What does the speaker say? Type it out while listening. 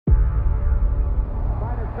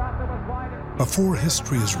Before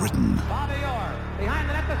history is written,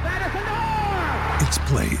 it's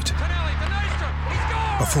played.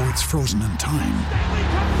 Before it's frozen in time,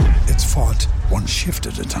 it's fought one shift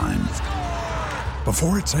at a time.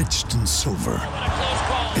 Before it's etched in silver,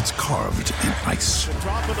 it's carved in ice.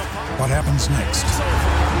 What happens next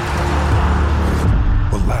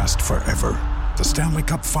will last forever. The Stanley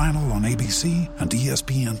Cup Final on ABC and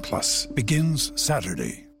ESPN Plus begins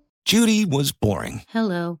Saturday. Judy was boring.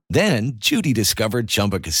 Hello. Then Judy discovered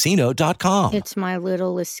ChumbaCasino.com. It's my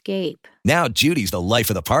little escape. Now Judy's the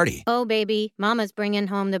life of the party. Oh, baby, mama's bringing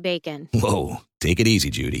home the bacon. Whoa, take it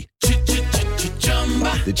easy, Judy.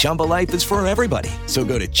 The Chumba life is for everybody. So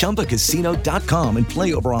go to ChumbaCasino.com and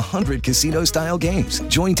play over 100 casino-style games.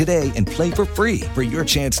 Join today and play for free for your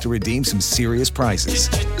chance to redeem some serious prizes.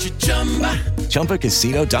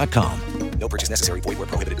 ChumbaCasino.com. No purchase necessary. Void where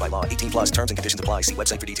prohibited by law. 18 plus terms and conditions apply. See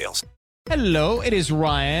website for details. Hello, it is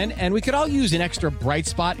Ryan, and we could all use an extra bright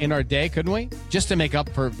spot in our day, couldn't we? Just to make up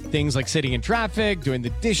for things like sitting in traffic, doing the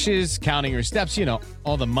dishes, counting your steps, you know,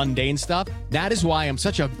 all the mundane stuff. That is why I'm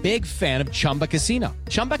such a big fan of Chumba Casino.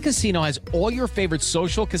 Chumba Casino has all your favorite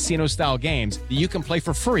social casino-style games that you can play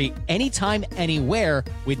for free anytime, anywhere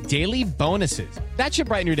with daily bonuses. That should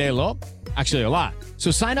brighten your day a little. Actually, a lot. So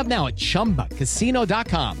sign up now at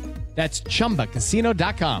ChumbaCasino.com. That's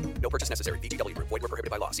ChumbaCasino.com. No purchase necessary. VGW Group. Void where prohibited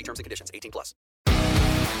by law. See terms and conditions. 18 plus.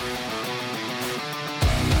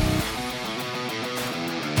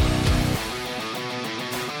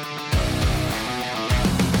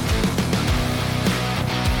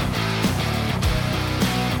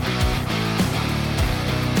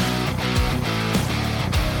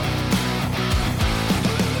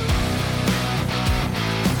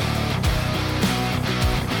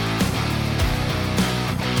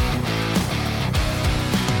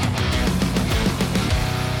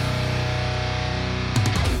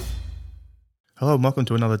 Hello and welcome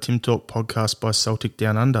to another Tim Talk podcast by Celtic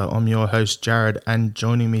Down Under. I'm your host, Jared, and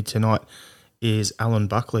joining me tonight is Alan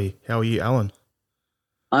Buckley. How are you, Alan?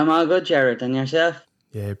 I'm all good, Jared. And yourself?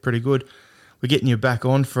 Yeah, pretty good. We're getting you back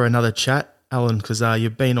on for another chat, Alan, because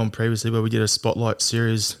you've been on previously where we did a Spotlight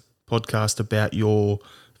Series podcast about your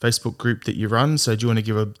Facebook group that you run. So do you want to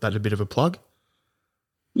give that a bit of a plug?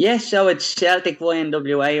 Yes, so it's Celtic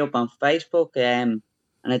YNWA up on Facebook, and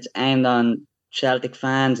it's aimed on Celtic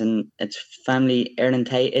fans, and it's family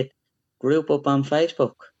orientated group up on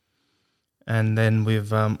Facebook. And then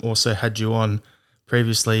we've also had you on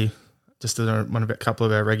previously, just on a couple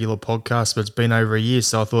of our regular podcasts, but it's been over a year,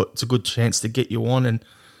 so I thought it's a good chance to get you on, and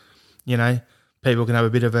you know, people can have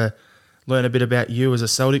learn a bit about you as a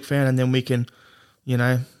Celtic fan, and then we can, you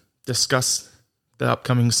know, discuss the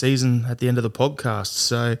upcoming season at the end of the podcast.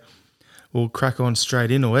 So we'll crack on straight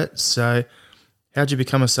into it. So, how'd you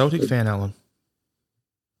become a Celtic fan, Alan?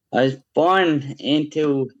 I was born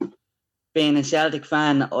into being a Celtic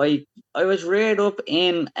fan. I was reared up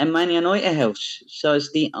in a Man United house, so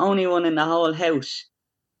it's the only one in the whole house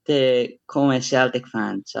to become a Celtic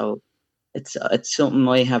fan. So it's something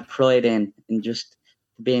I have pride in just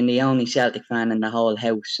being the only Celtic fan in the whole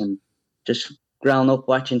house, and just grown up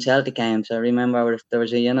watching Celtic games. I remember if there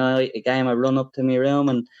was a United game, I'd run up to my room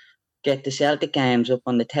and get the Celtic games up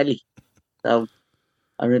on the telly. So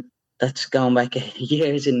that's going back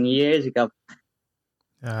years and years ago.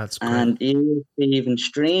 That's great. And you even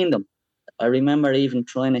stream them. I remember even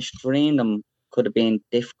trying to stream them could have been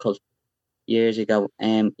difficult years ago.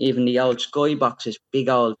 Even the old Sky boxes, big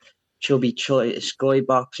old chubby Sky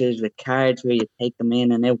boxes with cards where you take them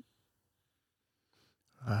in and out.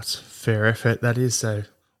 That's fair effort. That is so.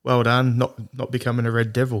 Well done. Not becoming a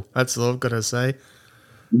Red Devil. That's all I've got to say.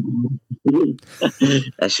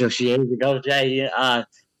 That's just years ago, Jay.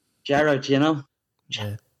 Jared, you know?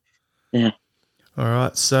 Yeah. All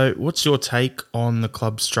right. So what's your take on the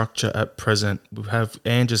club structure at present? We have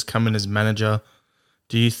Andrews come in as manager.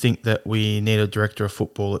 Do you think that we need a director of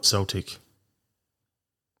football at Celtic?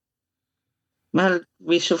 Well,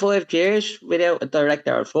 we survived years without a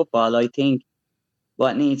director of football. I think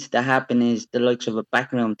what needs to happen is the likes of a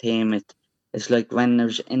backroom team. It's like when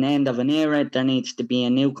there's an end of an era, there needs to be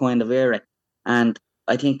a new kind of era. And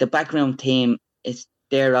I think the backroom team is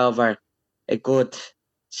there over a good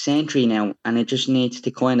century now, and it just needs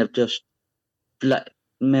to kind of just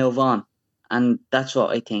move on. And that's what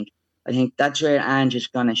I think. I think that's where Ange's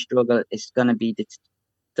going to struggle. It's going to be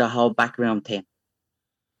the whole backroom team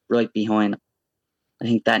right behind him. I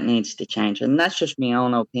think that needs to change. And that's just my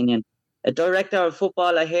own opinion. A director of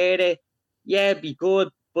football, I heard it. Yeah, it'd be good,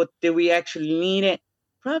 but do we actually need it?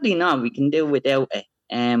 Probably not. We can do without it.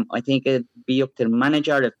 I think it'd be up to the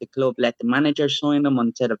manager if the club let the manager sign them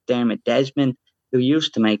instead of Dermot Desmond, who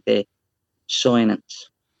used to make the signings.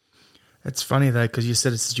 It's funny though, because you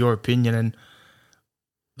said it's your opinion, and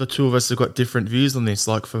the two of us have got different views on this.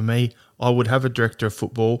 Like for me, I would have a director of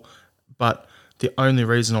football, but the only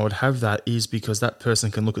reason I would have that is because that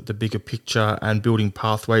person can look at the bigger picture and building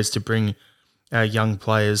pathways to bring our young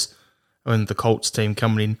players and the Colts team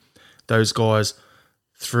coming in, those guys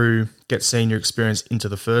through, get senior experience into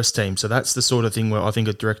the first team. So that's the sort of thing where I think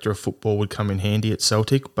a director of football would come in handy at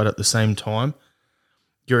Celtic, but at the same time,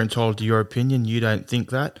 you're entitled to your opinion. You don't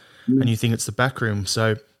think that, and you think it's the back room.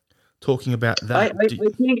 So talking about that... I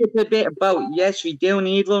think it's a bit about, yes, we do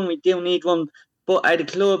need one, but at the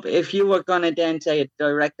club, if you were going to then say a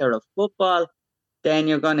director of football, then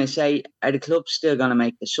you're going to say, are the club still going to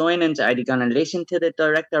make the signings? Are they going to listen to the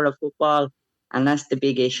director of football? And that's the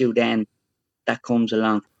big issue then that comes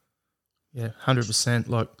along. Yeah, 100%.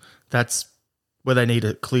 Like, that's where they need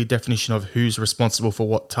a clear definition of who's responsible for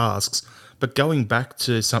what tasks. But going back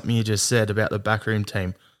to something you just said about the backroom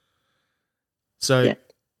team. So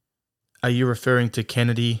Are you referring to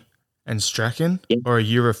Kennedy and Strachan? Yeah. Or are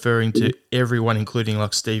you referring to everyone, including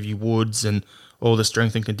like Stevie Woods and all the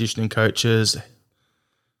strength and conditioning coaches?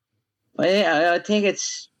 Well, I think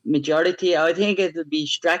it's majority. I think it would be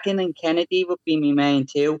Strachan and Kennedy would be my main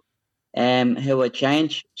two. Who would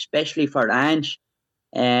change, especially for Ange.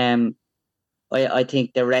 I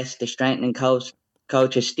think the rest, the strengthening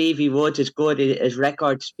coaches, Stevie Woods is good. His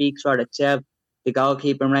record speaks for itself. The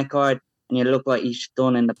goalkeeping record, and you look what he's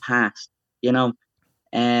done in the past. You know,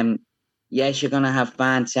 yes, you're gonna have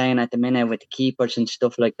fans saying at the minute with the keepers and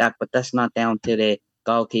stuff like that, but that's not down to the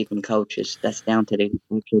goalkeeping coaches. That's down to the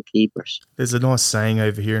actual keepers. There's a nice saying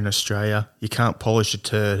over here in Australia: you can't polish a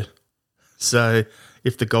turd. So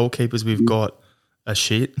if the goalkeepers we've got are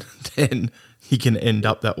shit, then you can end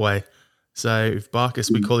up that way. So if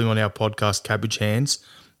Barkas, we call him on our podcast Cabbage Hands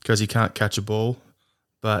because he can't catch a ball.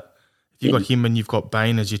 But if you've got him and you've got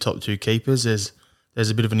Bain as your top two keepers, there's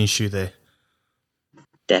a bit of an issue there.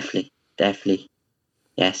 Definitely.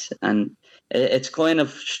 Yes, and it's kind of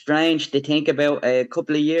strange to think about. A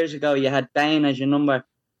couple of years ago, you had Bain as your number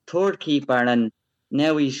third keeper, and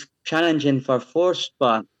now he's challenging for first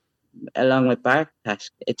spot along with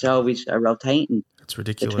Barkas. It's always a rotating. It's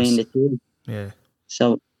ridiculous between the two. Yeah.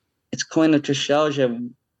 So it's kind of just shows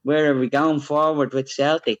you where are we going forward with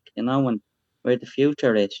Celtic, and where the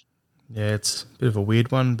future is. Yeah, it's a bit of a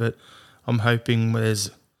weird one, but I'm hoping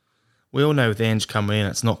we all know with Ange coming in,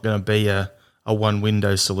 it's not going to be a one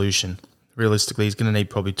window solution. Realistically, he's going to need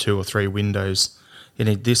probably 2 or 3 windows. You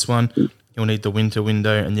need this one, you'll need the winter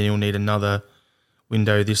window, and then you'll need another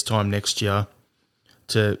window this time next year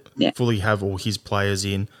to fully have all his players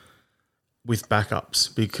in with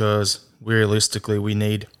backups, because realistically we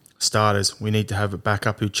need starters. We need to have a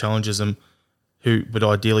backup who challenges them, who would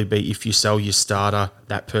ideally be, if you sell your starter,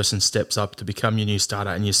 that person steps up to become your new starter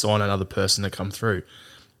and you sign another person to come through.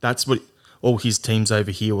 That's what all his teams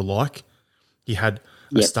over here were like. He had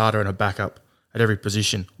a starter and a backup at every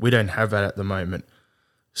position. We don't have that at the moment.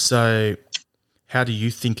 So how do you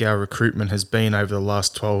think our recruitment has been over the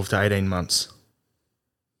last 12 to 18 months?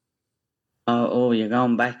 Oh, you're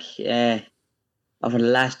going back over the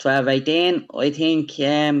last 12, 18. I think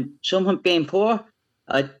some have been poor.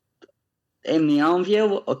 In my own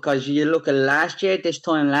view, because you look at this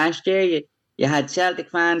time last year, you had Celtic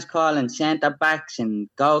fans calling centre-backs and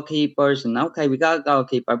goalkeepers, and okay, we got a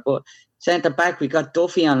goalkeeper, but centre-back, we got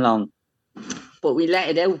Duffy on loan. But we let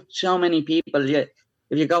it out so many people. If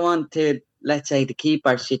you go on to, let's say, the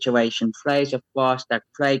keeper situation, Fraser Foster,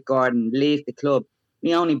 Craig Gordon leave the club,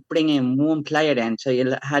 we only bring in one player then, so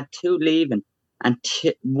you had 2 leaving and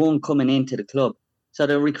 1 coming into the club. So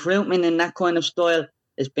the recruitment in that kind of style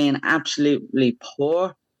has been absolutely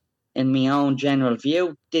poor in my own general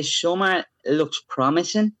view. This summer it looks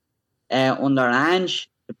promising. Under Ange,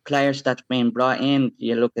 the players that's been brought in,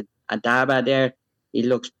 you look at Adaba there, he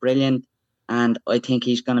looks brilliant, and I think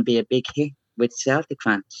he's going to be a big hit with Celtic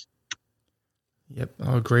fans. Yep,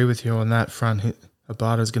 I agree with you on that front.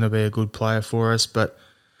 Abada's going to be a good player for us, but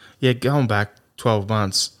yeah, going back 12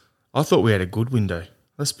 months, I thought we had a good window.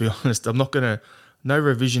 Let's be honest. I'm not going to, no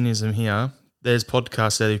revisionism here. There's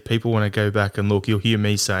podcasts that if people want to go back and look, you'll hear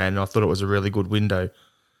me saying I thought it was a really good window.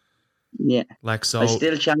 Yeah. Like I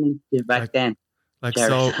still challenged you back then. Like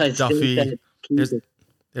Sol, Duffy.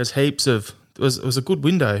 There's heaps of, it was a good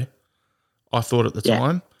window, I thought at the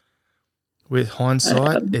time. With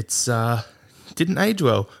hindsight, it's didn't age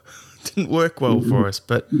well. Didn't work well for us,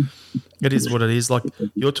 but it is what it is. Like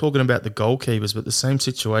you're talking about the goalkeepers, but the same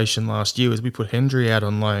situation last year was we put Hendry out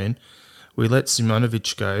on loan, we let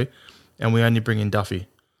Simonovic go, and we only bring in Duffy.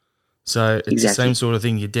 So it's the same sort of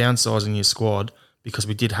thing. You're downsizing your squad, because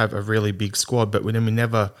we did have a really big squad, but we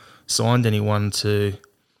never signed anyone to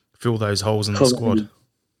fill those holes in the squad.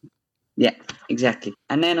 Yeah, exactly.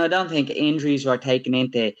 And then I don't think injuries were taken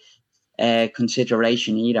into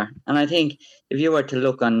consideration either. And I think if you were to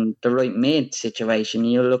look on the right mid situation,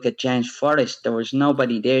 you look at James Forrest. There was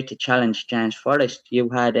nobody there to challenge James Forrest. You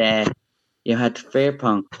had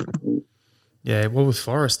Fairpong. Yeah, well, with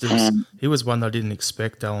Forrest, he was one that I didn't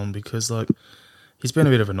expect, Alan, because he's been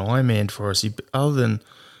a bit of an Iron Man for us. Other than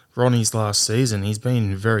Ronnie's last season, he's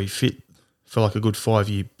been very fit for a good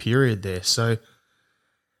 5-year period there. So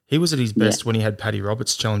he was at his best when he had Paddy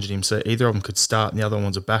Roberts challenging him. So either of them could start and the other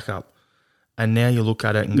one's a backup. And now you look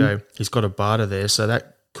at it and go, he's got a Barter there, so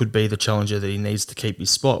that could be the challenger that he needs to keep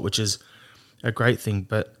his spot, which is a great thing.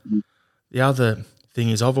 But the other thing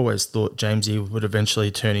is, I've always thought Jamesy would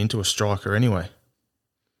eventually turn into a striker anyway.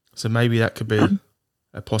 So maybe that could be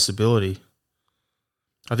a possibility.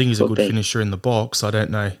 I think he's a good finisher in the box. I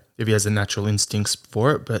don't know if he has the natural instincts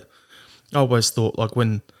for it, but I always thought,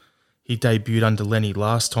 when he debuted under Lenny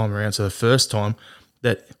last time around, so the first time,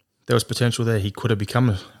 that there was potential there. He could have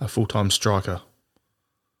become a full-time striker.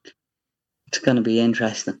 It's going to be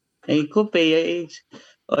interesting. He could be.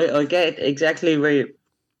 I get exactly where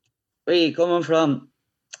you're coming from.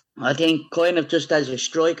 I think kind of just as a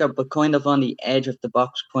striker, but kind of on the edge of the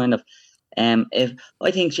box, kind of. If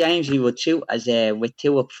I think Jamesy would suit as with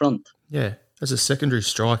two up front. Yeah, as a secondary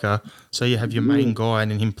striker, so you have your main guy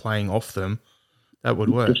and then him playing off them. That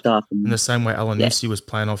would work. In the same way Alan Buckley was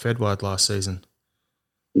playing off Edward last season.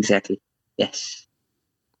 Exactly. Yes,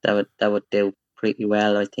 that would do pretty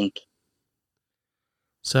well, I think.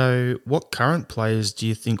 So, what current players do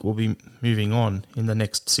you think will be moving on in the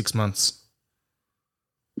next 6 months?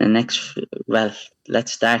 Let's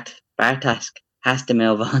start. Bartask has to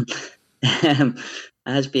move on.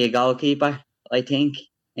 Has to be a goalkeeper, I think,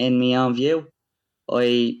 in my own view.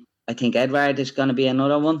 I think Edward is going to be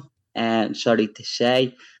another one. Sorry to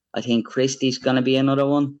say, I think Christie's going to be another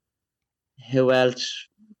one. Who else?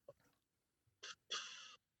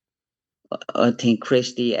 I think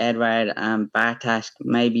Christie, Edward, and Bartask,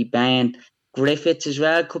 maybe Ben Griffiths as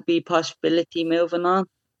well could be a possibility moving on.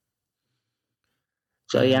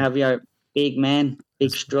 So you have your big men,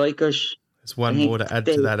 big strikers. There's one more to add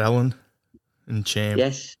to that, Alan. And Cham.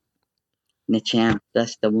 Yes. Cham,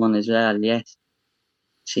 that's the one as well, yes.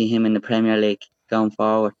 See him in the Premier League going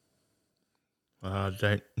forward. I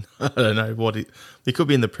don't know what he could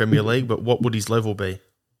be in the Premier League, but what would his level be?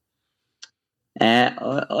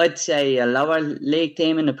 I'd say a lower league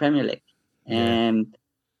team in the Premier League.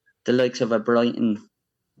 The likes of a Brighton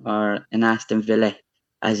or an Aston Villa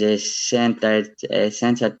as a centre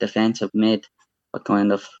defensive mid, what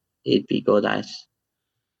kind of he'd be good at.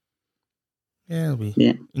 Yeah, it'll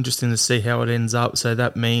be interesting to see how it ends up. So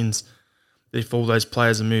that means that if all those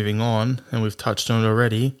players are moving on, and we've touched on it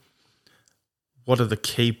already, what are the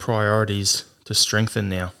key priorities to strengthen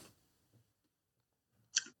now?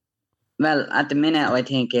 Well, at the minute, I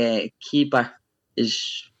think a keeper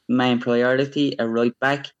is main priority. A right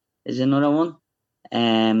back is another one.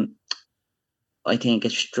 I think a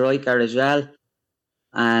striker as well.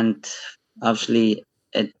 And obviously,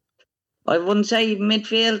 I wouldn't say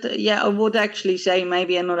midfield. Yeah, I would actually say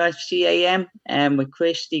maybe another CAM with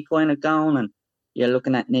Christie kind of going, and you're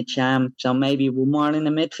looking at Nicham. So maybe we're more in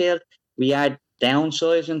the midfield. We are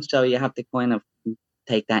downsizing, so you have to kind of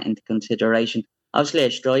take that into consideration. Obviously,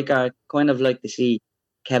 a striker, I'd kind of like to see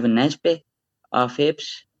Kevin Nesbitt off Hibs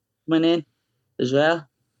coming in as well.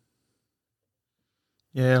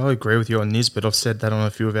 Yeah, I agree with you on Nisbet. I've said that on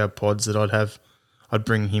a few of our pods that I'd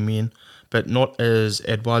bring him in, but not as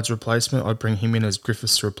Edward's replacement. I'd bring him in as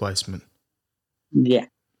Griffith's replacement. Yeah.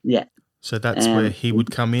 So that's where he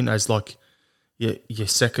would come in as your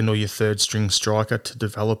second or your third string striker to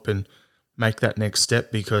develop and make that next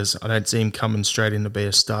step, because I don't see him coming straight in to be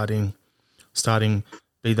a starting,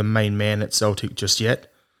 be the main man at Celtic just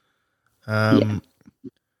yet. In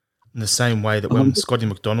the same way that when Scotty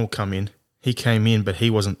McDonald come in, he came in, but he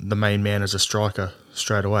wasn't the main man as a striker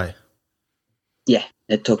straight away. Yeah,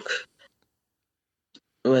 it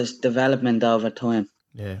was development over time.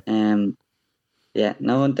 Yeah. Yeah,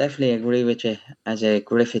 no, I definitely agree with you as a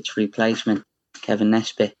Griffiths replacement, Kevin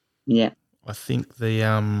Nesbitt. Yeah. I think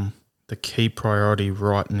the key priority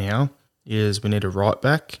right now is we need a right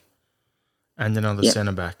back and another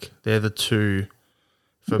centre back. They're the two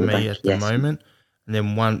for me at the moment. And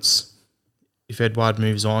then if Edward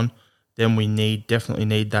moves on, then we definitely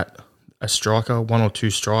need a striker, one or two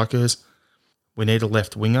strikers. We need a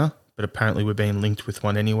left winger, but apparently we're being linked with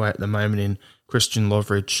one anyway at the moment in Christian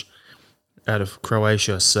Lovric out of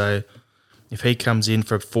Croatia. So if he comes in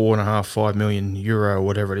for 4.5 million euro or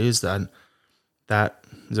whatever it is, then that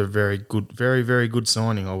is a very good, very, very good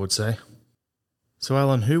signing, I would say. So,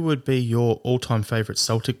 Alan, who would be your all-time favourite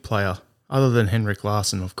Celtic player, other than Henrik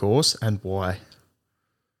Larsson, of course, and why?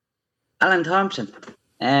 Alan Thompson,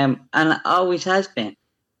 and always has been.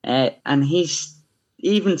 And he's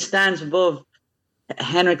even stands above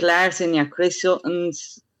Henrik Larsson, your Chris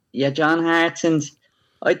Suttons, your John Hartsons.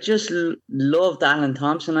 I just loved Alan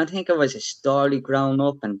Thompson. I think it was a story growing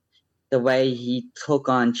up and the way he took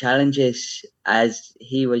on challenges as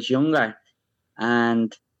he was younger.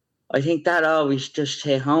 And I think that always just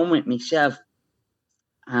hit home with myself.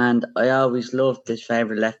 And I always loved his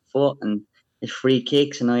favourite left foot and his free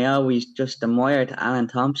kicks. And I always just admired Alan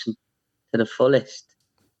Thompson to the fullest.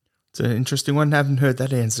 It's an interesting one. I haven't heard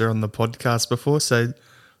that answer on the podcast before. So,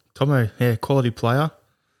 Tomo, yeah, quality player.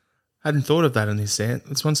 Hadn't thought of that in this sense.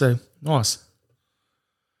 This one's so nice.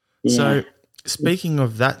 Yeah. So, speaking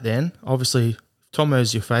of that then, obviously,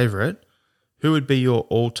 Tomo's your favourite. Who would be your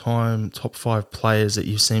all-time top 5 players that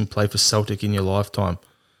you've seen play for Celtic in your lifetime?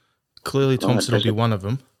 Clearly, Thompson will be one of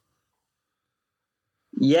them.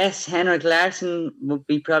 Yes, Henrik Larsson would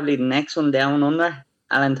be probably the next one down under.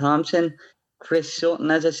 Alan Thompson, Chris Sutton,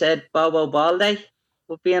 as I said, Bobo Balde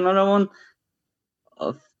would be another one.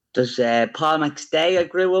 There's Paul McStay I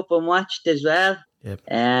grew up and watched as well. Yep.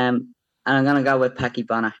 And I'm going to go with Packy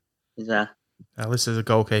Bonner as well. At least there's a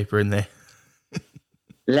goalkeeper in there.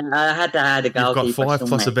 I had to add a goalkeeper. You've got 5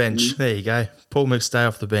 plus a bench. There you go. Paul McStay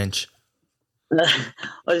off the bench. I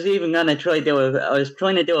was even going to try to do a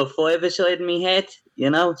 5-a-side in my head,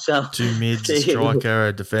 so 2 mids, a striker,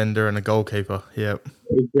 a defender and a goalkeeper. Yep.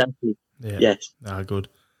 Exactly. Yeah. Yes. Good.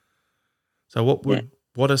 So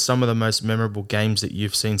what are some of the most memorable games that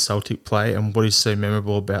you've seen Celtic play, and what is so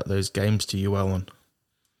memorable about those games to you, Alan?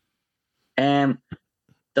 The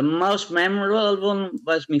most memorable one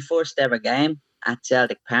was my first ever game at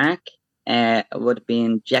Celtic Park. It would have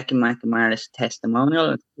been Jackie McNamara's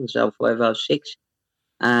testimonial. It was 05-06.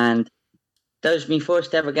 And that was my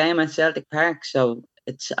first ever game at Celtic Park, so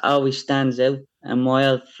it always stands out a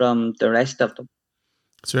mile from the rest of them.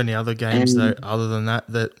 Is there any other games, though, other than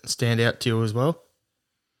that stand out to you as well?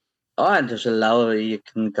 Oh, there's a lot. You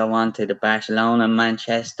can go on to the Barcelona,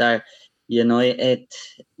 Manchester, United,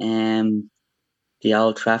 the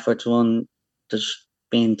Old Trafford one. There's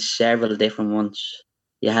been several different ones.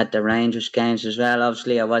 You had the Rangers games as well.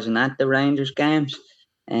 Obviously, I wasn't at the Rangers games.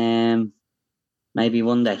 Maybe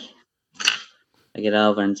one day I get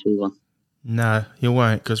over and see one. No, you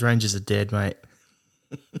won't, because Rangers are dead, mate.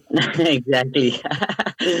 Exactly.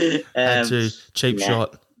 Had to. Cheap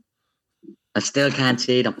shot. I still can't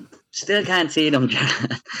see them. You got to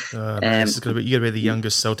be the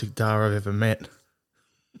youngest Celtic Dar I've ever met.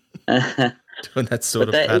 Doing that sort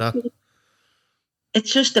of patter.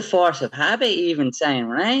 It's just a force of habit, even saying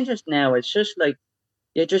Rangers now. It's just like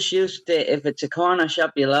you're just used to, if it's a corner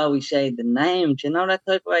shop, you'll always say the name. Do you know that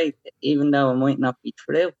type of way? Even though it might not be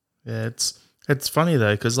true. Yeah, it's funny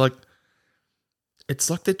though, because it's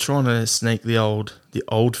like they're trying to sneak the old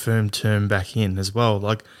firm term back in as well.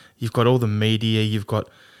 Like, you've got all the media, you've got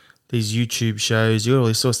these YouTube shows, you got all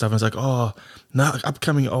this sort of stuff, and it's like, oh, no,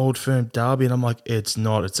 upcoming Old Firm derby, and I'm like, it's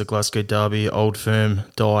not. It's a Glasgow derby. Old Firm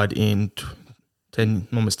died in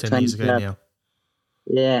almost 10 years ago now.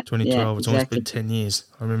 Yeah, 2012. Yeah, it's almost been 10 years.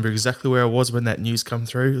 I remember exactly where I was when that news come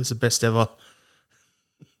through. It was the best ever.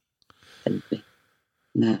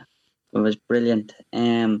 Yeah, it was brilliant.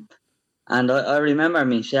 And I remember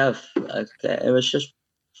myself, it was just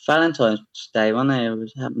Valentine's Day, wasn't it? It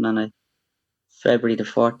was happening on February the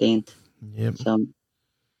 14th. Yep. Some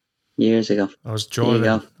years ago. I was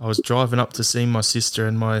driving up to see my sister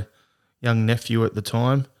and my young nephew at the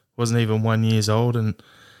time. Wasn't even 1 year old, and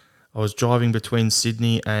I was driving between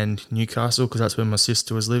Sydney and Newcastle because that's where my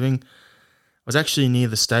sister was living. I was actually near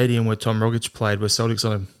the stadium where Tom Rogic played, where Celtic's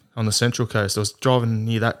on the Central Coast. I was driving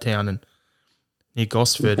near that town and near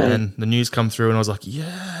Gosford, and the news come through, and I was like,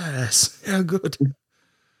 yes, how good.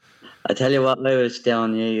 I tell you what, I was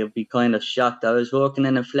down here, you'll be kind of shocked. I was working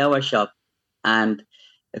in a flower shop, and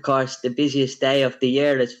of course, the busiest day of the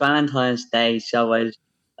year is Valentine's Day, so I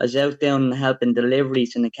was out down helping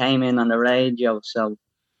deliveries, and it came in on the radio, so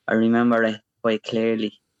I remember it quite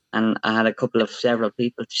clearly. And I had several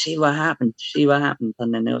people, see what happened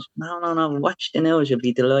on the news. No, watch the news, you'll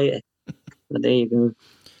be delighted. So there you go.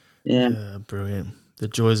 Yeah. Brilliant. The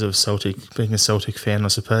joys of being a Celtic fan, I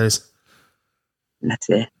suppose. That's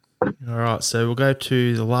it. All right, so we'll go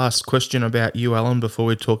to the last question about you, Alan, before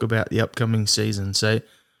we talk about the upcoming season. So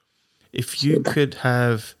if you could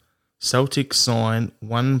have Celtic sign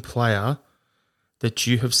one player that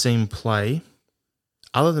you have seen play,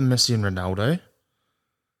 other than Messi and Ronaldo,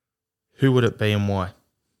 who would it be and why?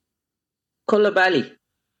 Koulibaly.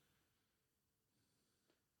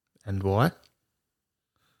 And why?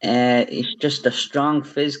 He's just a strong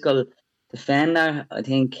physical defender. I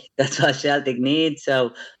think that's what Celtic need.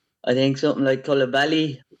 So I think something like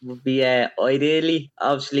Koulibaly would be ideally.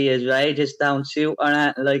 Obviously, his wages don't suit or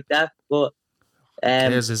anything like that. But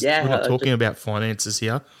We're not talking about finances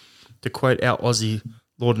here. To quote our Aussie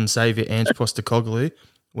Lord and Saviour Ange Postecoglou,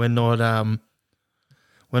 we're not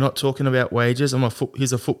talking about wages.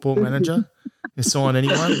 He's a football manager. You sign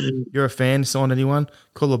anyone. You're a fan. Sign anyone.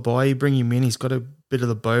 Koulibaly, bring him in. He's got a bit of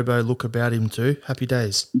the Bobo look about him too. Happy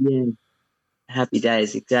days. Yeah, happy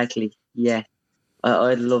days. Exactly. Yeah,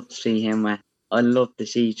 I'd love to see him. I'd love to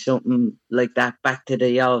see something like that back to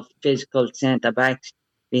the old physical centre backs.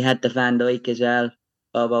 We had the Van Dijk as well.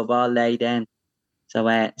 Bobo Ball laid in. So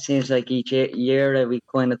it seems like each year we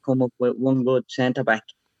kind of come up with one good centre back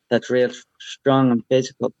that's real strong and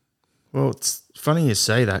physical. Well, it's funny you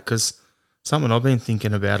say that because something I've been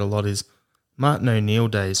thinking about a lot is Martin O'Neill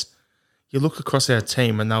days. You look across our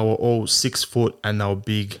team and they were all 6 foot and they were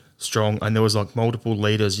big, strong, and there was like multiple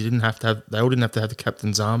leaders. They all didn't have to have the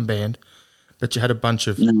captain's armband, but you had a bunch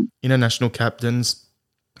of international captains,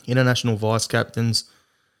 international vice captains,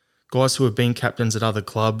 guys who have been captains at other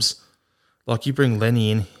clubs. Like you bring Lenny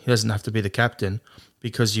in, he doesn't have to be the captain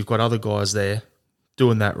because you've got other guys there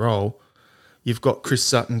doing that role. You've got Chris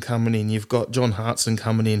Sutton coming in. You've got John Hartson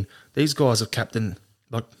coming in. These guys have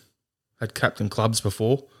had captain clubs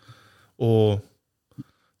before or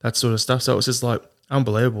that sort of stuff. So it was just like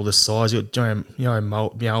unbelievable, the size.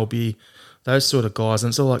 Malby, those sort of guys. And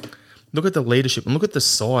it's all like, look at the leadership and look at the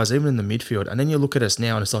size, even in the midfield. And then you look at us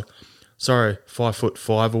now and it's like,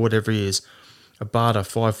 5'5" or whatever he is. Abada,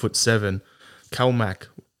 5'7". Kalmak,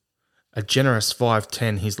 a generous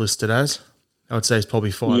 5'10" he's listed as. I would say he's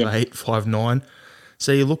probably 5'8", 5'9".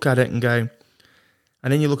 So you look at it and go,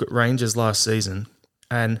 and then you look at Rangers last season,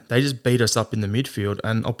 and they just beat us up in the midfield.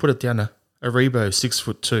 And I'll put it down to Aribo,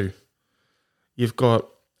 6'2". You've got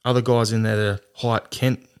other guys in there that are height.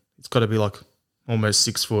 Kent, it's got to be like almost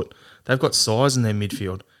 6 foot. They've got size in their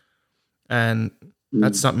midfield, and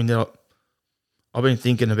that's something that I've been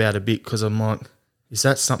thinking about a bit because I'm like, is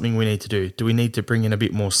that something we need to do? Do we need to bring in a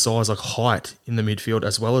bit more size, like height in the midfield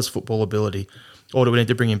as well as football ability? Or do we need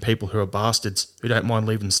to bring in people who are bastards, who don't mind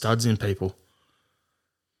leaving studs in people?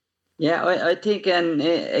 Yeah, I think, and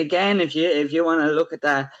again, if you want to look at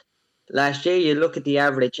that, last year you look at the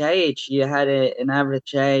average age. You had an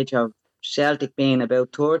average age of Celtic being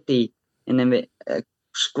about 30 in the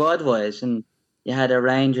squad-wise, and you had a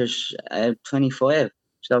Rangers 25.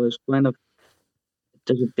 So it's kind of,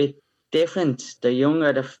 there's a bit difference. The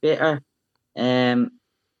younger, the fitter. They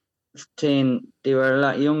were a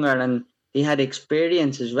lot younger and they had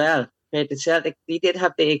experience as well. Compared to Celtic, they did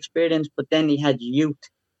have the experience, but then they had youth,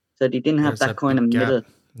 so they didn't have that kind of middle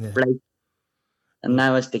break. And that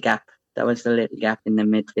was the gap. That was the little gap in the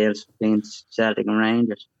midfield between Celtic and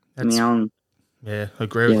Rangers. Yeah, I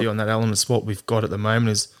agree with you on that element. What we've got at the moment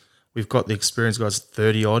is we've got the experienced guys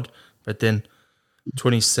 30 odd, but then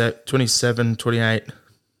 27, 28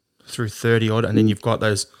 through 30 odd, and then you've got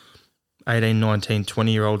those 18, 19,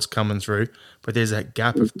 20-year-olds coming through, but there's that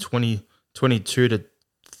gap of 22 to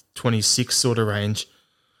 26 sort of range.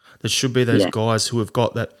 There should be those guys who have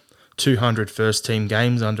got that 200 first-team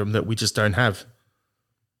games under them that we just don't have.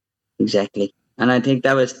 Exactly. And I think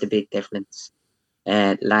that was the big difference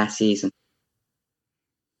last season.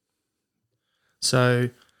 So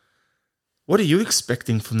what are you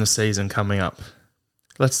expecting from the season coming up?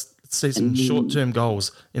 Let's see some short-term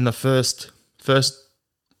goals in the first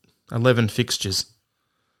 11 fixtures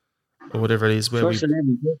or whatever it is where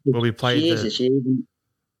we play. Jesus, you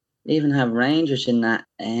even have Rangers in that.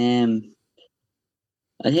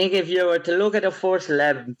 I think if you were to look at the first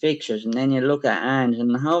 11 fixtures and then you look at Ange,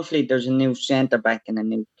 and hopefully there's a new centre-back and a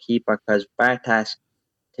new keeper, because Bartas,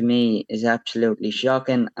 to me, is absolutely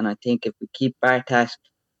shocking. And I think if we keep Bartas,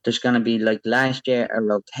 there's going to be, like last year, a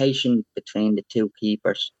rotation between the two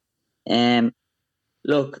keepers.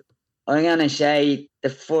 Look, I'm going to say the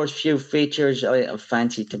first few fixtures I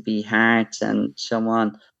fancy to be Hearts and so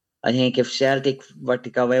on. I think if Celtic were to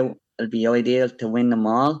go out, it'll be ideal to win them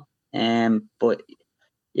all. But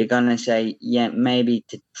you're going to say, maybe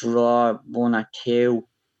to draw one or two,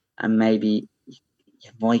 and maybe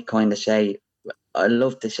you might kind of say, I'd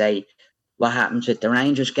love to say, what happens with the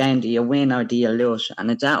Rangers game? Do you win or do you lose? And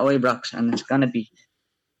it's at Ibrox, and it's going to be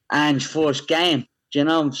Ange's first game,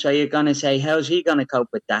 so you're going to say, how's he going to cope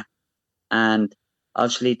with that? And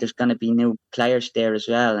obviously there's going to be new players there as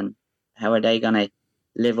well, and how are they going to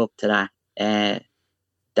live up to that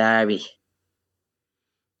derby?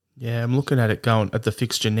 Yeah, I'm looking at it going at the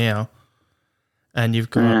fixture now, and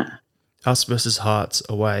you've got us versus Hearts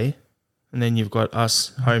away, and then you've got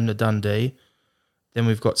us home to Dundee, then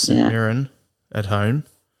we've got St Mirren at home,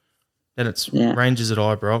 then it's Rangers at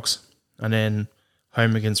Ibrox, and then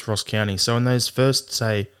home against Ross County. So in those first,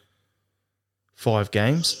 say, 5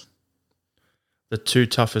 games, the 2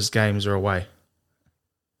 toughest games are away.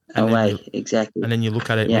 And exactly. And then you look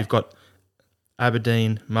at it, we've got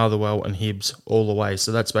Aberdeen, Motherwell and Hibs all away.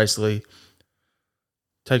 So that's basically,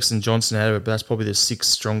 take St Johnson out of it, but that's probably the 6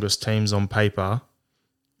 strongest teams on paper,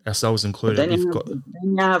 ourselves included. Then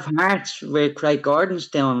you have Hearts where Craig Gordon's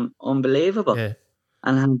doing unbelievable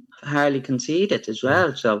and have hardly conceded as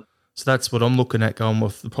well. So that's what I'm looking at, going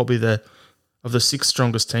with probably of the 6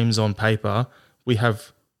 strongest teams on paper, we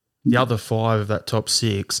have the other 5 of that top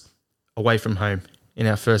 6 away from home in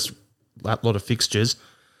our first lot of fixtures.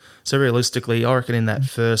 So realistically, I reckon in that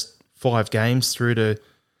first 5 games through to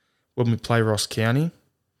when we play Ross County,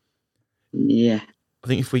 I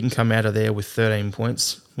think if we can come out of there with 13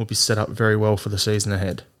 points, we'll be set up very well for the season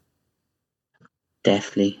ahead.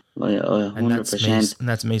 Definitely, 100%. And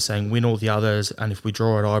that's me saying win all the others, and if we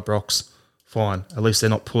draw at Ibrox, fine. At least they're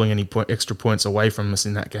not pulling any extra points away from us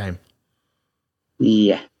in that game.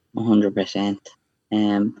 Yeah, 100%.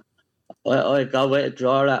 I'd go with a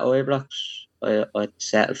draw at Ibrox. I'd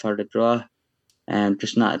settle for the draw.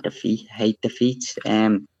 Just not a defeat. Hate defeats.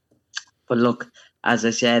 But look, as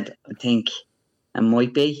I said, I think it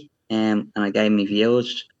might be. And I gave me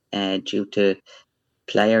views due to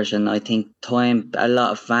players, and I think time. A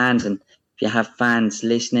lot of fans, and if you have fans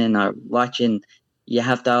listening or watching, you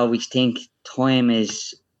have to always think time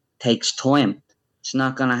takes time. It's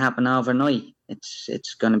not going to happen overnight.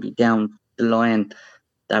 It's going to be down the line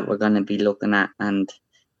that we're going to be looking at, and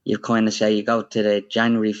you kind of say you go to the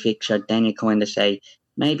January fixture, then you kind of say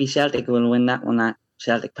maybe Celtic will win that one at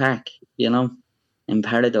Celtic Park, in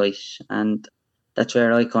Paradise, and that's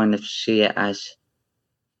where I kind of see it as.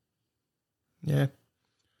 Yeah,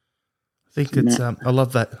 I think it's. I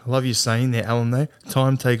love that. I love you saying that, Alan. Though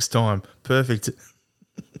time takes time. Perfect.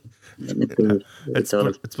 It's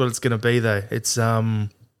what it's going to be, though. It's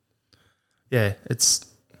it's.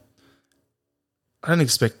 I don't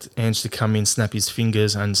expect Ange to come in, snap his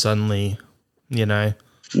fingers, and suddenly,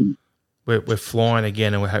 we're flying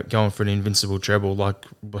again and we're going for an invincible treble like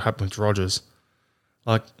what happened with Rodgers.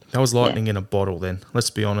 Like, that was lightning in a bottle then.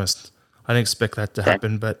 Let's be honest. I didn't expect that to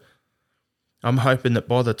happen, but I'm hoping that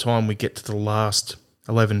by the time we get to the last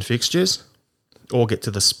 11 fixtures or get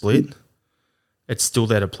to the split, it's still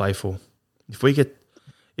there to play for.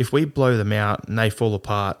 If we blow them out and they fall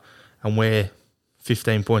apart and we're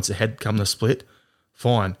 15 points ahead come the split,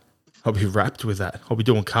 fine. I'll be wrapped with that. I'll be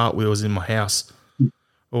doing cartwheels in my house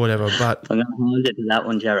or whatever. But I'm going to hold it to that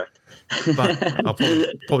one, Jared. But I'll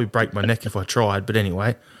probably break my neck if I tried. But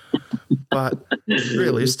anyway, but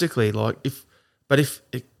realistically, like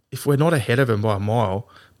if we're not ahead of them by a mile,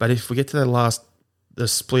 but if we get to the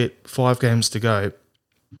split, 5 games to go,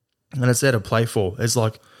 and it's there to play for, there's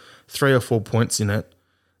like 3 or 4 points in it,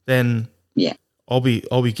 then I'll be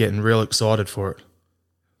getting real excited for it.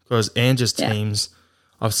 Because Ange's teams,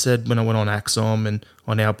 I've said when I went on Axom and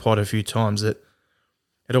on our pod a few times that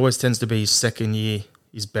it always tends to be second year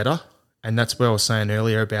is better. And that's what I was saying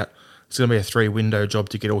earlier about it's going to be a 3-window job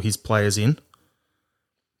to get all his players in.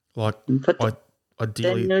 Like,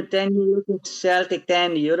 ideally. Then you look at Celtic,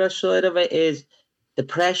 then the other side of it is the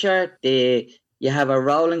pressure. You have a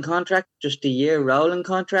rolling contract, just a year rolling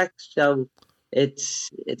contract. So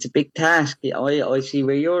it's a big task. I see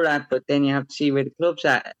where you're at, but then you have to see where the club's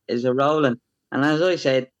at is a rolling. And as I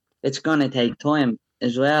said, it's going to take time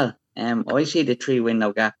as well. I see the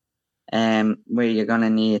 3-window gap where you're going to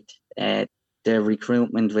need the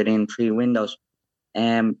recruitment within 3 windows.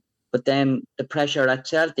 But then the pressure at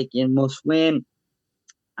Celtic, you must win.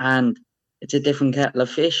 And it's a different kettle of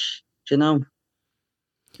fish,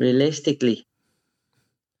 realistically.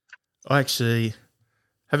 I actually,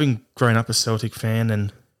 having grown up a Celtic fan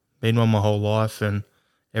and been one my whole life and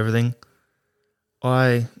everything,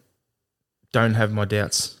 I don't have my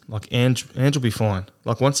doubts. Like, Ange will be fine.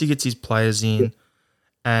 Like, once he gets his players in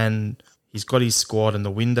and he's got his squad and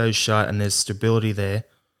the window's shut and there's stability there,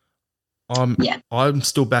 I'm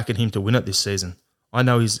still backing him to win it this season. I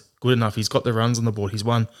know he's good enough. He's got the runs on the board. He's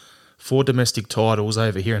won 4 domestic titles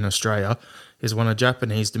over here in Australia. He's won a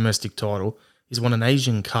Japanese domestic title. He's won an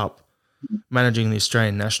Asian Cup managing the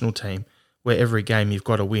Australian national team where every game you've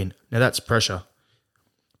got to win. Now, that's pressure.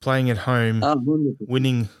 Playing at home,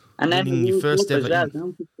 winning your first ever...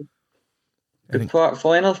 And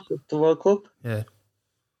quarter-final of the World Cup. yeah.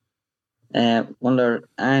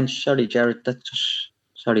 Sorry, Jared, that's just...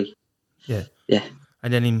 Sorry. Yeah. Yeah.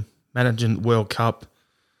 And then him managing World Cup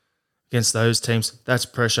against those teams, that's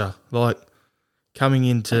pressure. Like, coming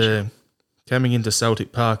into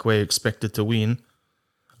Celtic Park where you're expected to win,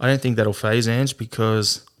 I don't think that'll faze Ange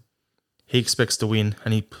because he expects to win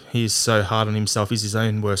and he's so hard on himself. He's his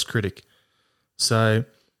own worst critic. So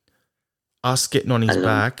us getting on his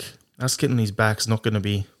back is not going to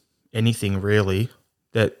be anything really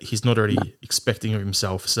that he's not already expecting of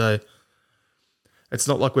himself. So it's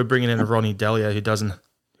not like we're bringing in a Ronnie Delia who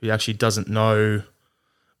actually doesn't know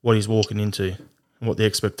what he's walking into and what the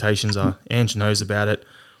expectations are. Ange knows about it.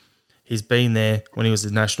 He's been there when he was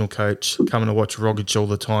the national coach, coming to watch Rogic all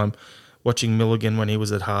the time, watching Milligan when he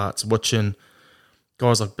was at Hearts, watching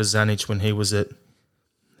guys like Bozanic when he was at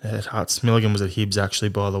Hearts. Milligan was at Hibs, actually,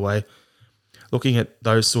 by the way. Looking at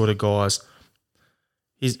those sort of guys,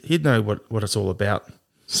 he'd know what it's all about.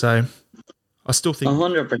 So I still think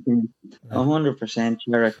 100%,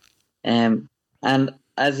 Jared. And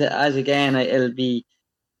as again, it'll be.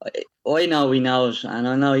 I know he knows, and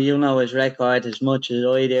I know you know his record as much as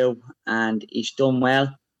I do, and he's done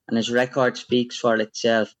well, and his record speaks for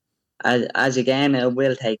itself. As again, it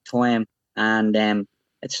will take time, and it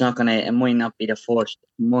might not be the first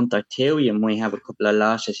month or two. You might have a couple of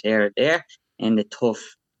losses here or there in the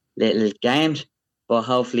tough little games, but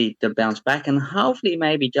hopefully they'll bounce back, and hopefully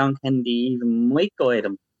maybe John Kennedy even might guide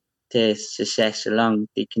them to success along.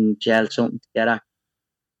 They can gel something together.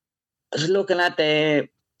 I was looking at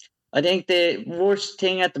I think the worst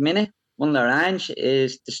thing at the minute under Ange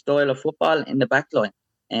is the style of football in the back line.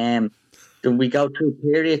 We go through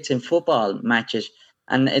periods in football matches,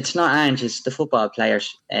 and it's not Ange, it's the football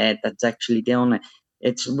players that's actually doing it.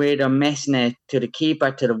 It's where they're messing it to the keeper,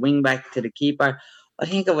 to the wing back, to the keeper. I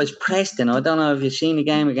think it was Preston. I don't know if you've seen the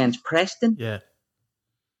game against Preston. Yeah.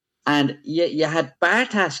 And you had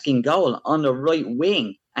Bartask in goal on the right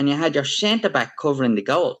wing, and you had your centre-back covering the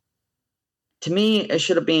goal. To me, it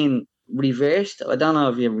should have been reversed. I don't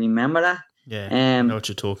know if you remember that. Yeah, I know what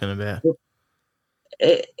you're talking about.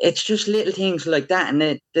 It's just little things like that,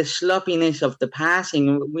 and the sloppiness of the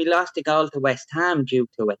passing. We lost the goal to West Ham due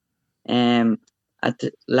to it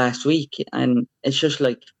last week, and it's just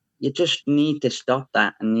like you just need to stop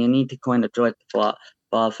that, and you need to kind of drive the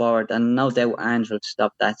ball forward, and no doubt Ange will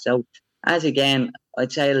stop that. So, as again,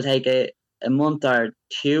 I'd say it'll take a month or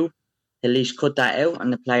two to at least cut that out,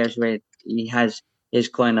 and the players where he has his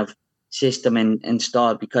kind of system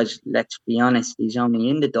installed, because let's be honest, he's only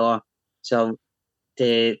in the door, so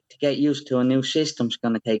to get used to a new system is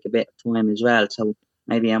going to take a bit of time as well. So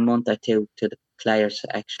maybe a month or two to the players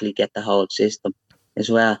actually get the whole system as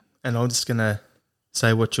well. And I'm just going to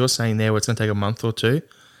say what you're saying there, where it's going to take a month or two.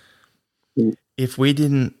 If we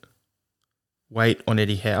didn't wait on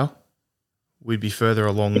Eddie Howe, we'd be further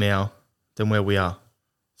along now than where we are.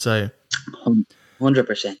 So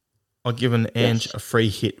 100%. I've given Ange a free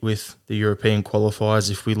hit with the European qualifiers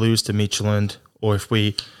if we lose to Midtjylland, or if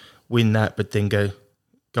we win that but then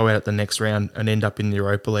go out the next round and end up in the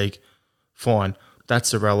Europa League. Fine,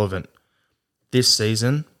 that's irrelevant. This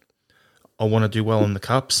season, I want to do well in the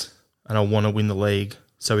Cups and I want to win the league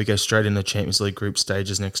so we go straight into Champions League group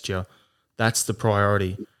stages next year. That's the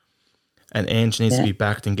priority. And Ange needs to be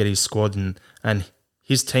backed and get his squad in. And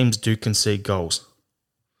his teams do concede goals.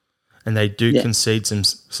 And they do concede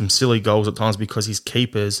some silly goals at times because his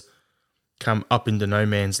keepers come up into no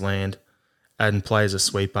man's land and play as a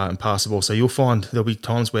sweeper and pass the ball. So you'll find there'll be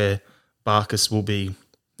times where Barkas will be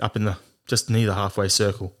up in just near the halfway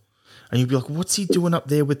circle. And you'll be like, what's he doing up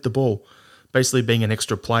there with the ball? Basically being an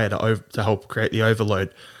extra player to help create the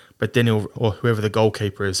overload. But then or whoever the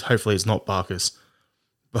goalkeeper is, hopefully it's not Barkas.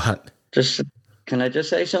 But can I just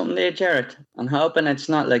say something there, Jared? I'm hoping it's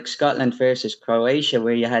not like Scotland versus Croatia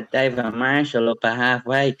where you had David Marshall up at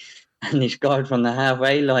halfway and he scored from the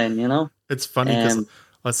halfway line, you know? It's funny because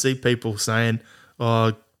I see people saying,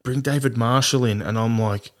 oh, bring David Marshall in. And I'm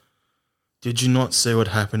like, did you not see what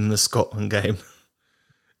happened in the Scotland game?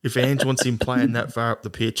 If Ange wants him playing that far up the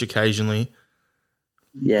pitch occasionally,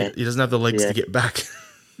 he doesn't have the legs to get back.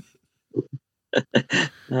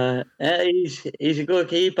 He's a good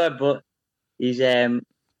keeper, but he's then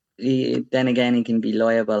again he can be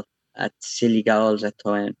liable at silly goals at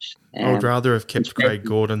times. I would rather have kept Craig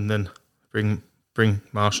Gordon than bring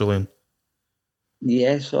Marshall in.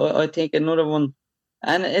 Yeah, so I think another one,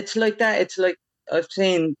 and it's like that. It's like I've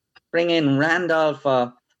seen bring in Randolph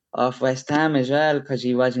off West Ham as well because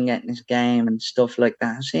he wasn't getting his game and stuff like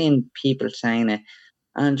that. I've seen people saying it,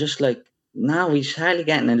 and just like now he's hardly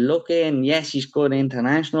getting a look in. Yes, he's good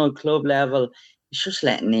international club level. He's just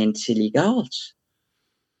letting in silly goals.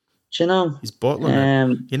 Do you know? He's bottling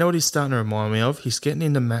it. You know what he's starting to remind me of? He's getting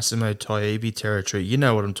into Massimo Taibbi territory. You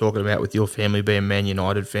know what I'm talking about with your family being Man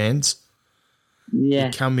United fans. Yeah.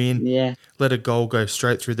 He'd come in, let a goal go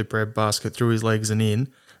straight through the breadbasket, through his legs and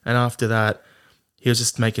in. And after that, he was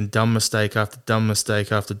just making dumb mistake after dumb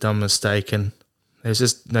mistake after dumb mistake. And there's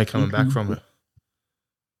just no coming back from it.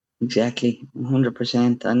 Exactly,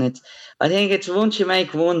 100%. And I think it's once you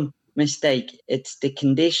make one mistake, it's the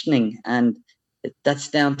conditioning, and that's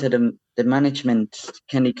down to the management.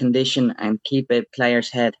 Can they condition and keep a player's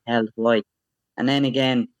head held high? And then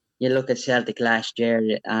again, you look at Celtic last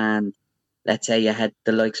year, and let's say you had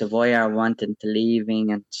the likes of Oyer wanting to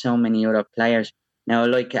leaving, and so many other players. Now,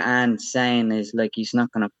 like Anne's saying, is like he's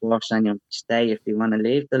not going to force anyone to stay. If they want to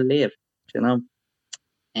leave, they'll leave. You know,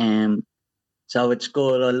 so it's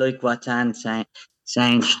good. I like what Anne's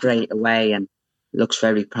saying straight away, and looks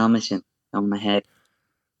very promising on ahead.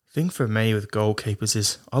 Thing for me with goalkeepers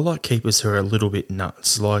is I like keepers who are a little bit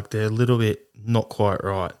nuts, like they're a little bit not quite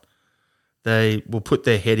right. They will put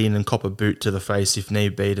their head in and cop a boot to the face if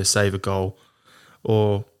need be to save a goal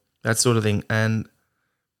or that sort of thing. And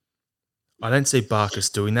I don't see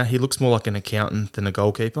Barkas doing that. He looks more like an accountant than a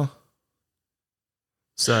goalkeeper.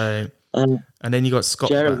 So, and then you got Scott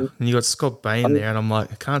Bain there, and I'm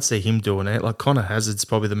like, I can't see him doing it. Like Connor Hazard's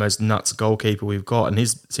probably the most nuts goalkeeper we've got, and he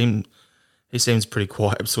seems pretty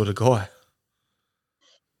quiet sort of guy.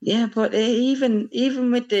 Yeah, but even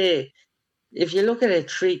with if you look at the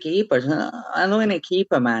three keepers, I'm not a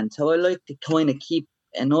keeper man, so I like to kind of keep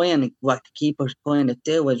an eye on what the keepers kind of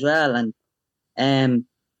do as well. And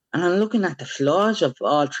I'm looking at the flaws of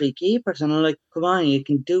all three keepers, and I'm like, come on, you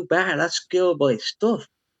can do better. That's schoolboy stuff.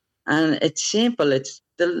 And it's simple. It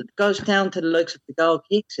goes down to the likes of the goal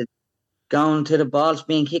kicks. It's going to the balls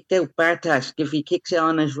being kicked out. Bartas, if he kicks it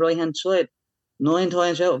on his right-hand side, 9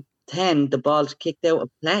 times out of 10, the ball's kicked out of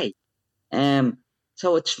play.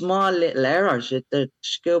 So it's small little errors. The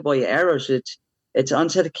schoolboy errors. It's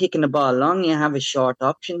instead of kicking the ball long, you have a short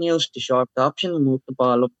option. Use the short option and move the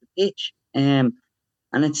ball up the pitch. And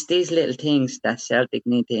it's these little things that Celtic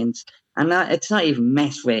need to and it's not even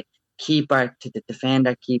mess with keeper to the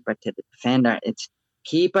defender, keeper to the defender. It's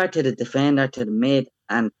keeper to the defender, to the mid,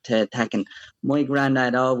 and to attacking. My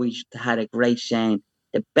granddad always had a great saying: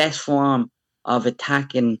 the best form of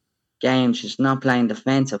attacking games is not playing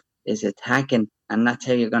defensive, is attacking, and that's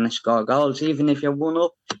how you're going to score goals. Even if you're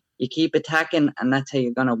 1-up, you keep attacking, and that's how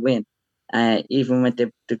you're going to win. Even with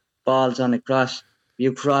the balls on the cross,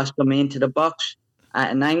 you cross them into the box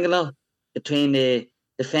at an angle between the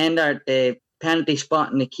defender, the penalty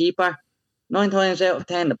spot, and the keeper. 9 times out of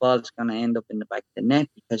 10, the ball's going to end up in the back of the net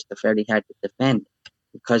because they're very hard to defend,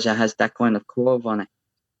 because it has that kind of curve on it.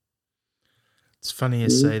 It's funny you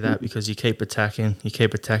say that because you keep attacking.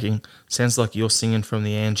 Sounds like you're singing from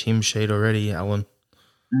the Ange hymn sheet already, Alan.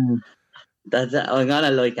 I'm going to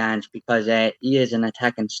like Ange because he is an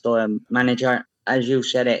attacking style manager. As you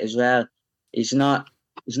said it as well, he's not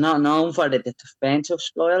known for the defensive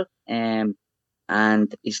style, and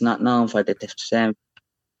he's not known for the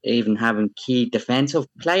even having key defensive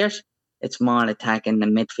players. It's more attacking the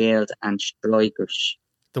midfield and strikers.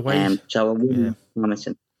 The way so it wouldn't be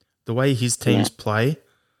promising. The way his teams play,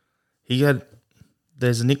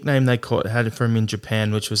 there's a nickname they had for him in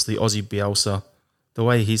Japan, which was the Aussie Bielsa. The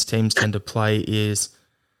way his teams tend to play is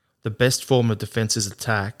the best form of defense is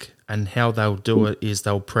attack, and how they'll do it is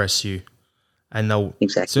they'll press you. And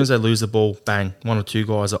as soon as they lose the ball, bang, 1 or 2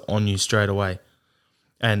 guys are on you straight away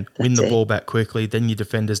and win the ball back quickly. Then your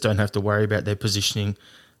defenders don't have to worry about their positioning.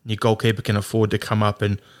 Your goalkeeper can afford to come up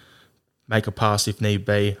and make a pass if need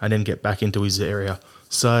be and then get back into his area.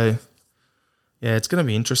 So, yeah, it's going to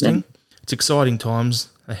be interesting. Yeah. It's exciting times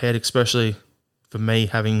ahead, especially for me,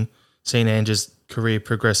 having seen Ange's career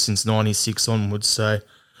progress since 96 onwards. So,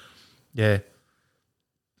 yeah,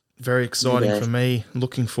 very exciting for me.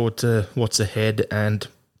 Looking forward to what's ahead. And,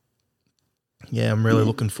 yeah, I'm really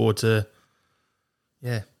looking forward to,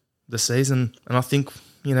 the season. And I think,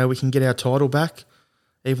 we can get our title back,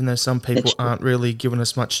 even though some people aren't really giving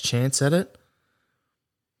us much chance at it.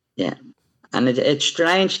 Yeah. And it's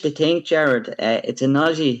strange to think, Jared, it's an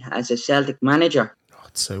Aussie as a Celtic manager. Oh,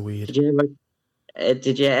 it's so weird.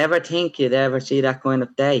 Did you ever think you'd ever see that kind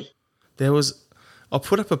of day? I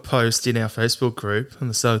put up a post in our Facebook group, in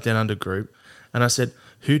the Celtic Down Under group, and I said,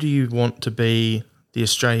 who do you want to be the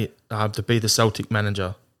Celtic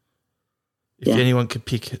manager? If anyone could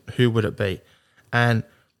pick, who would it be? And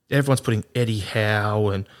everyone's putting Eddie Howe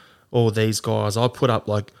and all these guys. I put up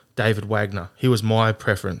like David Wagner. He was my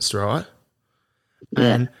preference, right? Yeah.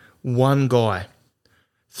 And one guy,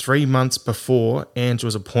 3 months before Ange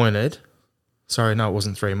was appointed, sorry, no, it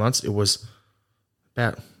wasn't 3 months. It was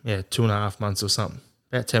about, 2.5 months or something,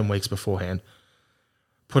 about 10 weeks beforehand.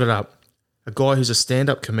 Put it up. A guy who's a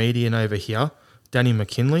stand-up comedian over here, Danny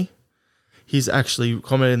McKinley, he's actually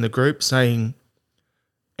commented in the group saying,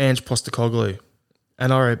 Ange Postecoglou.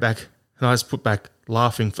 And I wrote back, and I just put back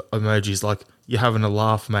laughing emojis like, you're having a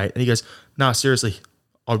laugh, mate. And he goes, nah, seriously,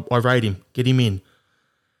 I rate him. Get him in.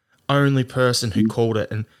 Only person who called it.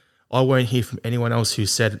 And I won't hear from anyone else who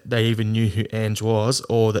said they even knew who Ange was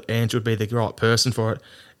or that Ange would be the right person for it.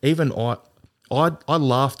 Even I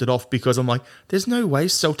laughed it off because I'm like, there's no way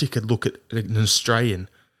Celtic could look at an Australian.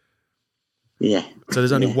 Yeah. So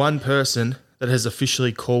there's only one person that has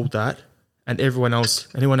officially called that, and anyone else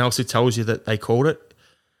who tells you that they called it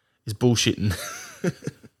is bullshitting.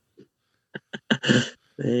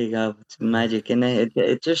 There you go. It's magic, and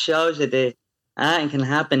it just shows that anything can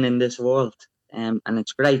happen in this world, and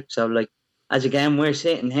it's great. So, like, as again, we're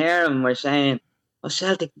sitting here and we're saying, "Oh,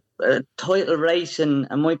 Celtic title race and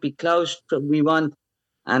might be close. We want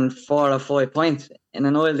and 4 or 5 points in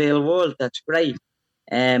an ideal world. That's great.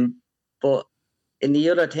 But in the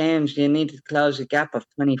other teams, you need to close a gap of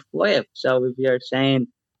 25. So if you're saying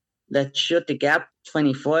let's shut the gap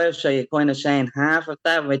 25, so you're kind of saying half of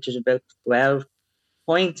that, which is about 12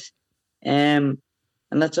 points. And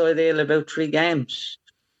that's ideal about 3 games,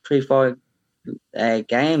 3-4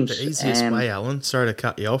 games. The easiest way, Alan, sorry to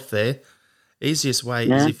cut you off there, easiest way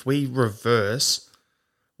is if we reverse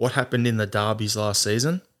what happened in the derbies last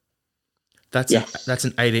season, that's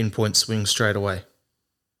an 18-point swing straight away.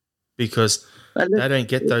 Because they don't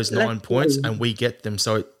get those 9 points and we get them.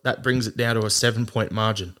 So that brings it down to a 7-point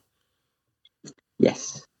margin.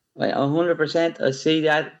 Yes, 100%. I see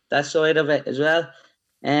that side of it as well.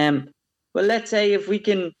 Well, let's say if we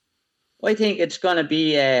can, I think it's going to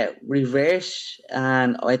be a reverse,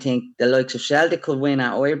 and I think the likes of Celtic could win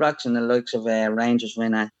at Ibrox and the likes of Rangers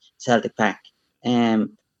win at Celtic Park.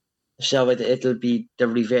 So it'll be the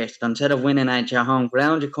reverse. Instead of winning at your home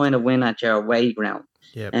ground, you kind of win at your away ground.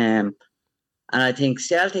 Yep. And I think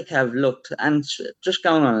Celtic have looked, and just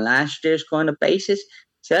going on last year's kind of basis,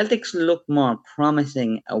 Celtics look more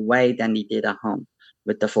promising away than they did at home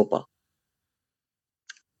with the football.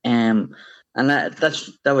 And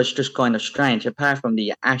that was just kind of strange, apart from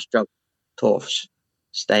the AstroTurf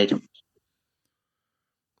stadium.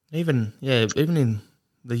 Even in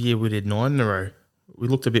the year we did 9 in a row, we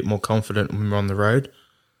looked a bit more confident when we were on the road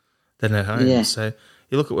than at home. Yeah. So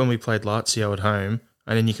you look at when we played Lazio at home,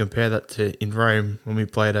 and then you compare that to in Rome when we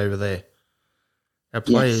played over there. Our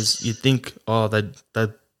players, you'd think,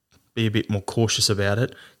 they'd be a bit more cautious about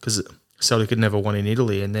it because Celtic had never won in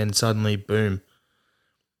Italy, and then suddenly, boom,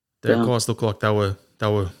 the guys looked like they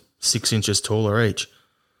were 6 inches taller each,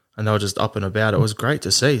 and they were just up and about. It was great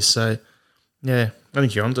to see. So, yeah, I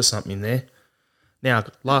think you're onto something there. Now,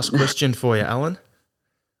 last question for you, Alan.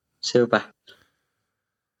 Super.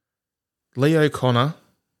 Leo Connor,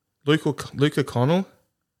 Luke O'Connell,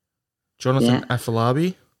 Jonathan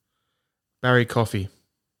Afolabi, Barry Coffey.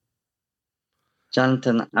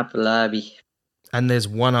 Jonathan Afolabi. And there's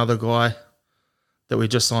one other guy that we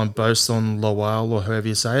just signed, Boson Lowell, or however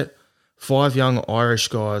you say it. 5 young Irish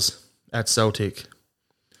guys at Celtic.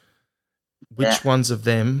 Which ones of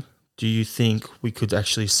them do you think we could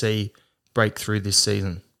actually see break through this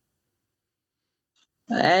season?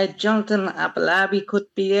 Jonathan Afolabi could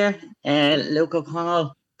be there. Luke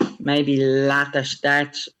O'Connell, maybe latter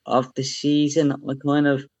starts of the season.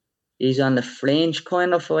 He's on the fringe,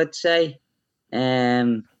 I'd say.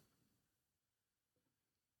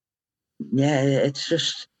 It's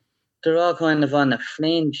just they're all kind of on the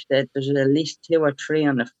fringe. There's at least 2 or 3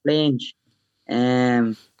 on the fringe.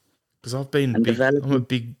 Because I'm a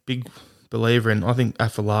big believer in. I think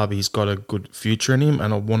Afolabi's got a good future in him,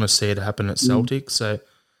 and I want to see it happen at Celtic. So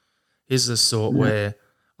he's the sort where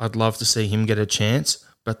I'd love to see him get a chance,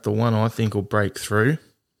 but the one I think will break through,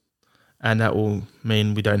 and that will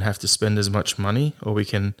mean we don't have to spend as much money, or we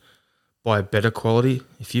can buy better quality.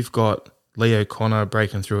 If you've got Leo Connor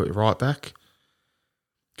breaking through at right back,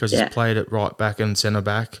 because he's played at right back and centre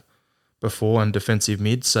back before and defensive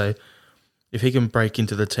mid, so if he can break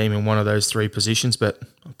into the team in one of those 3 positions, but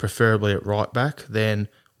preferably at right back, then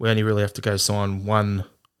we only really have to go sign one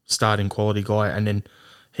starting quality guy, and then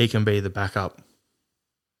he can be the backup.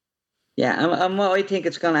 Yeah, and what I think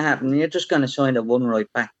it's going to happen, you're just going to sign the one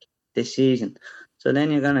right back this season. So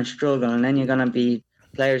then you're going to struggle, and then you're going to be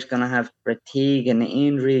players going to have fatigue and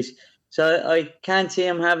injuries. So I can't see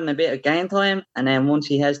him having a bit of game time, and then once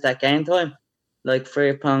he has that game time, like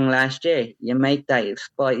Frimpong last year, you make that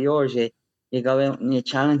spot yours. you go out and you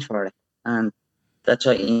challenge for it. And that's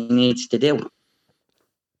what he needs to do.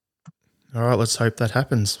 All right, let's hope that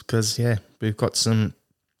happens because, we've got some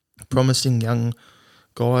promising young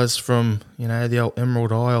guys from, the old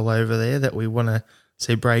Emerald Isle over there that we want to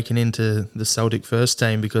see breaking into the Celtic first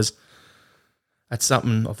team, because that's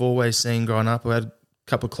something I've always seen growing up. I had a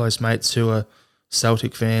couple of close mates who are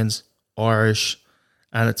Celtic fans, Irish,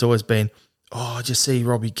 and it's always been, oh, you see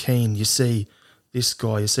Robbie Keane, you see this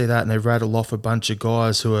guy, you see that, and they rattle off a bunch of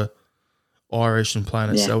guys who are Irish and playing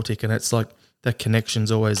at Celtic, and it's like that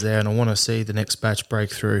connection's always there, and I want to see the next batch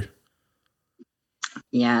break through.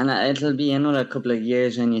 Yeah, and it'll be another couple of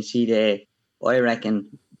years when you see I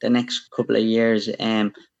reckon, the next couple of years.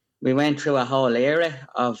 We went through a whole era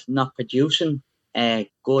of not producing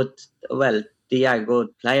good, well, they are good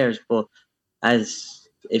players, but as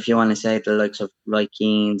if you want to say the likes of Roy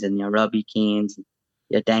Keanes and your Robbie Keanes,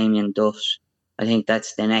 your Damien Duffs, I think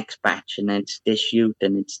that's the next batch, and it's this youth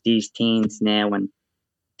and it's these teens now, and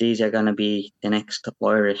these are going to be the next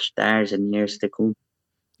Irish stars in years to come.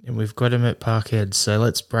 And we've got him at Parkhead, so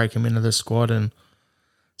let's break him into the squad and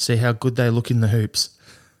see how good they look in the hoops.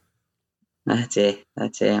 That's it,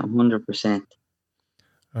 100%.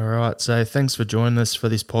 All right, so thanks for joining us for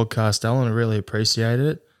this podcast, Alan. I really appreciate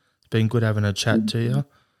it. It's been good having a chat to you.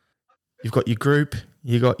 You've got your group,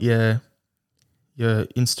 you got your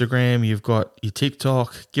Instagram, you've got your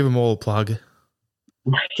TikTok. Give them all a plug.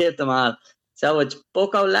 Give them all. So it's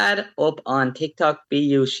Bucko Lad up on TikTok,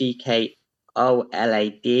 BUCKOLAD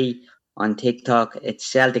on TikTok. It's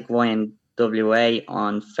Celtic YNWA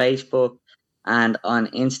on Facebook, and on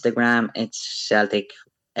Instagram it's Celtic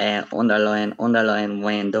 __ YNWA.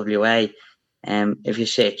 If you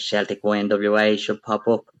search Celtic YNWA, it should pop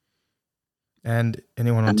up. And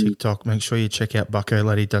anyone on TikTok, make sure you check out Bucko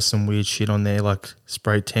Lad. He does some weird shit on there, like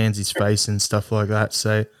spray tans his face and stuff like that.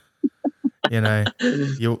 So,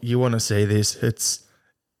 you want to see this. It's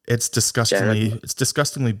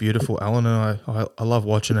disgustingly beautiful, Alan, and I love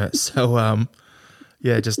watching it. So,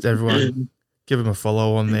 just everyone give him a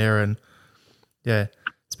follow on there, and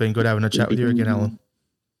it's been good having a chat with you again, Alan.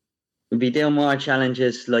 We'll be doing more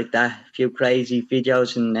challenges like that, a few crazy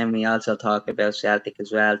videos, and then we also talk about Celtic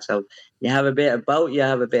as well. So you have a bit of both. You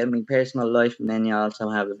have a bit of my personal life, and then you also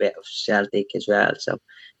have a bit of Celtic as well. So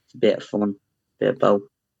it's a bit of fun, a bit of both.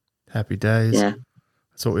 Happy days. Yeah.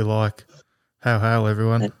 That's what we like. Hail,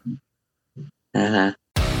 everyone.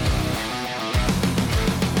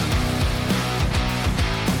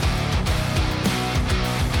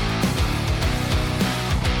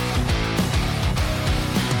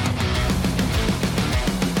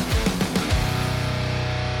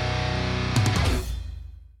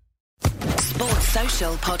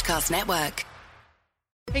 Social Podcast Network.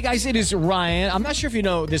 Hey guys, it is Ryan. I'm not sure if you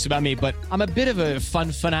know this about me, but I'm a bit of a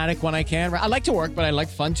fun fanatic when I can. I like to work, but I like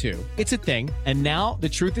fun too. It's a thing. And now the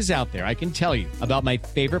truth is out there. I can tell you about my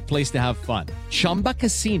favorite place to have fun. Chumba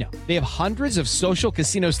Casino. They have hundreds of social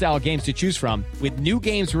casino style games to choose from with new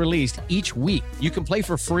games released each week. You can play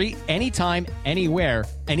for free anytime, anywhere.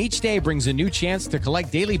 And each day brings a new chance to collect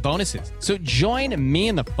daily bonuses. So join me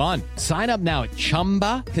in the fun. Sign up now at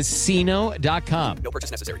ChumbaCasino.com. No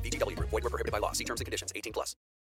purchase necessary. VGW Group. Void where prohibited by law. See terms and conditions. 18+.